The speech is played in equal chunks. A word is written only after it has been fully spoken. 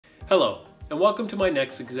Hello, and welcome to my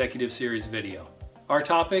next Executive Series video. Our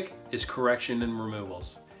topic is correction and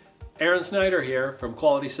removals. Aaron Snyder here from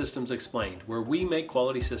Quality Systems Explained, where we make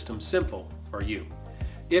quality systems simple for you.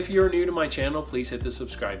 If you're new to my channel, please hit the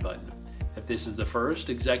subscribe button. If this is the first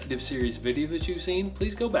Executive Series video that you've seen,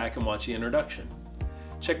 please go back and watch the introduction.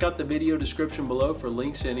 Check out the video description below for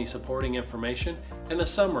links to any supporting information and a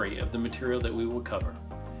summary of the material that we will cover.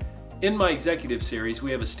 In my Executive Series, we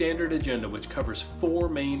have a standard agenda which covers 4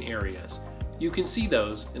 main areas. You can see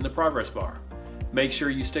those in the progress bar. Make sure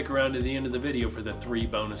you stick around to the end of the video for the 3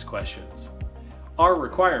 bonus questions. Our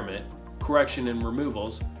requirement, correction and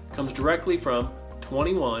removals, comes directly from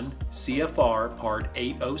 21 CFR Part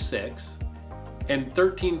 806 and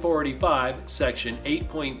 13485 Section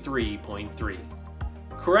 8.3.3.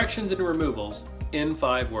 Corrections and removals in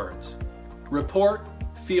 5 words. Report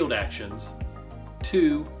field actions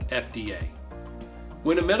to FDA.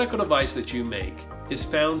 When a medical device that you make is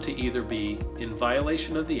found to either be in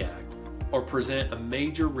violation of the Act or present a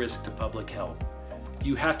major risk to public health,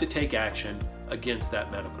 you have to take action against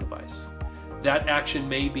that medical device. That action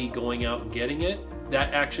may be going out and getting it.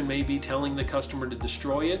 That action may be telling the customer to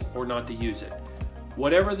destroy it or not to use it.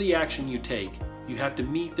 Whatever the action you take, you have to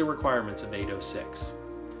meet the requirements of 806.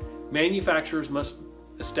 Manufacturers must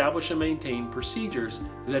establish and maintain procedures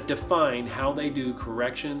that define how they do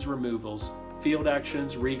corrections, removals, field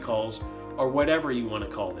actions, recalls, or whatever you want to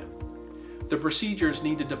call them. The procedures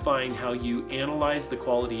need to define how you analyze the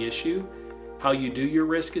quality issue, how you do your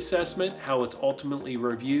risk assessment, how it's ultimately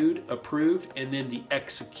reviewed, approved, and then the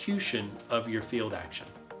execution of your field action.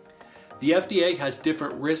 The FDA has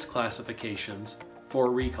different risk classifications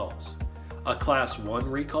for recalls. A Class 1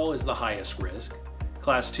 recall is the highest risk,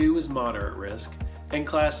 Class 2 is moderate risk, and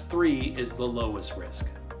Class 3 is the lowest risk.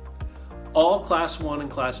 All Class 1 and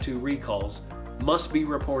Class 2 recalls must be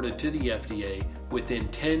reported to the FDA within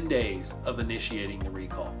 10 days of initiating the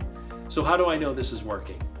recall. So how do I know this is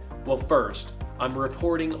working? Well, first, I'm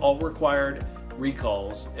reporting all required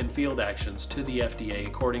recalls and field actions to the FDA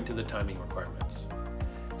according to the timing requirements.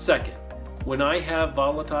 Second, when I have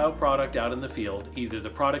volatile product out in the field, either the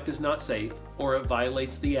product is not safe or it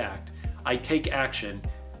violates the Act, I take action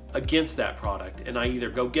against that product and I either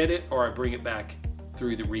go get it or I bring it back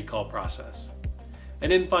through the recall process.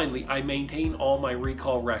 And then finally, I maintain all my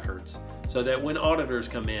recall records so that when auditors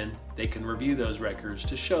come in, they can review those records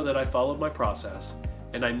to show that I followed my process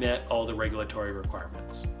and I met all the regulatory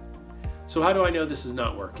requirements. So how do I know this is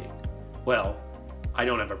not working? Well, I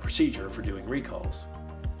don't have a procedure for doing recalls.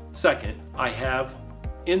 Second, I have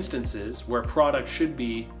instances where products should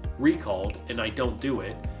be recalled and I don't do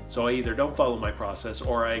it. So I either don't follow my process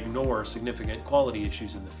or I ignore significant quality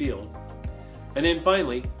issues in the field. And then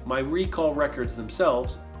finally, my recall records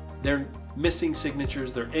themselves, they're missing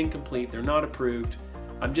signatures, they're incomplete, they're not approved.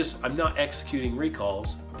 I'm not executing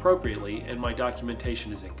recalls appropriately and my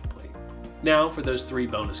documentation is incomplete. Now for those 3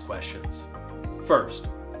 bonus questions. First,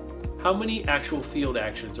 how many actual field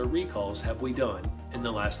actions or recalls have we done in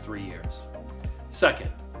the last 3 years?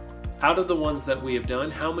 Second, out of the ones that we have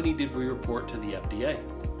done, how many did we report to the FDA?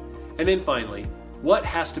 And then finally, what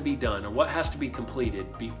has to be done or what has to be completed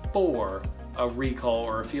before a recall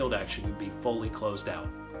or a field action can be fully closed out?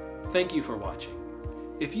 Thank you for watching.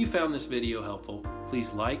 If you found this video helpful,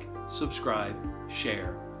 please like, subscribe,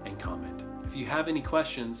 share, and comment. If you have any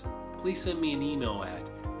questions, please send me an email at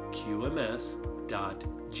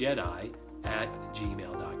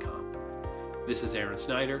qms.jedi@gmail.com. This is Aaron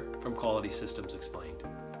Snyder from Quality Systems Explained.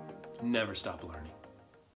 Never stop learning.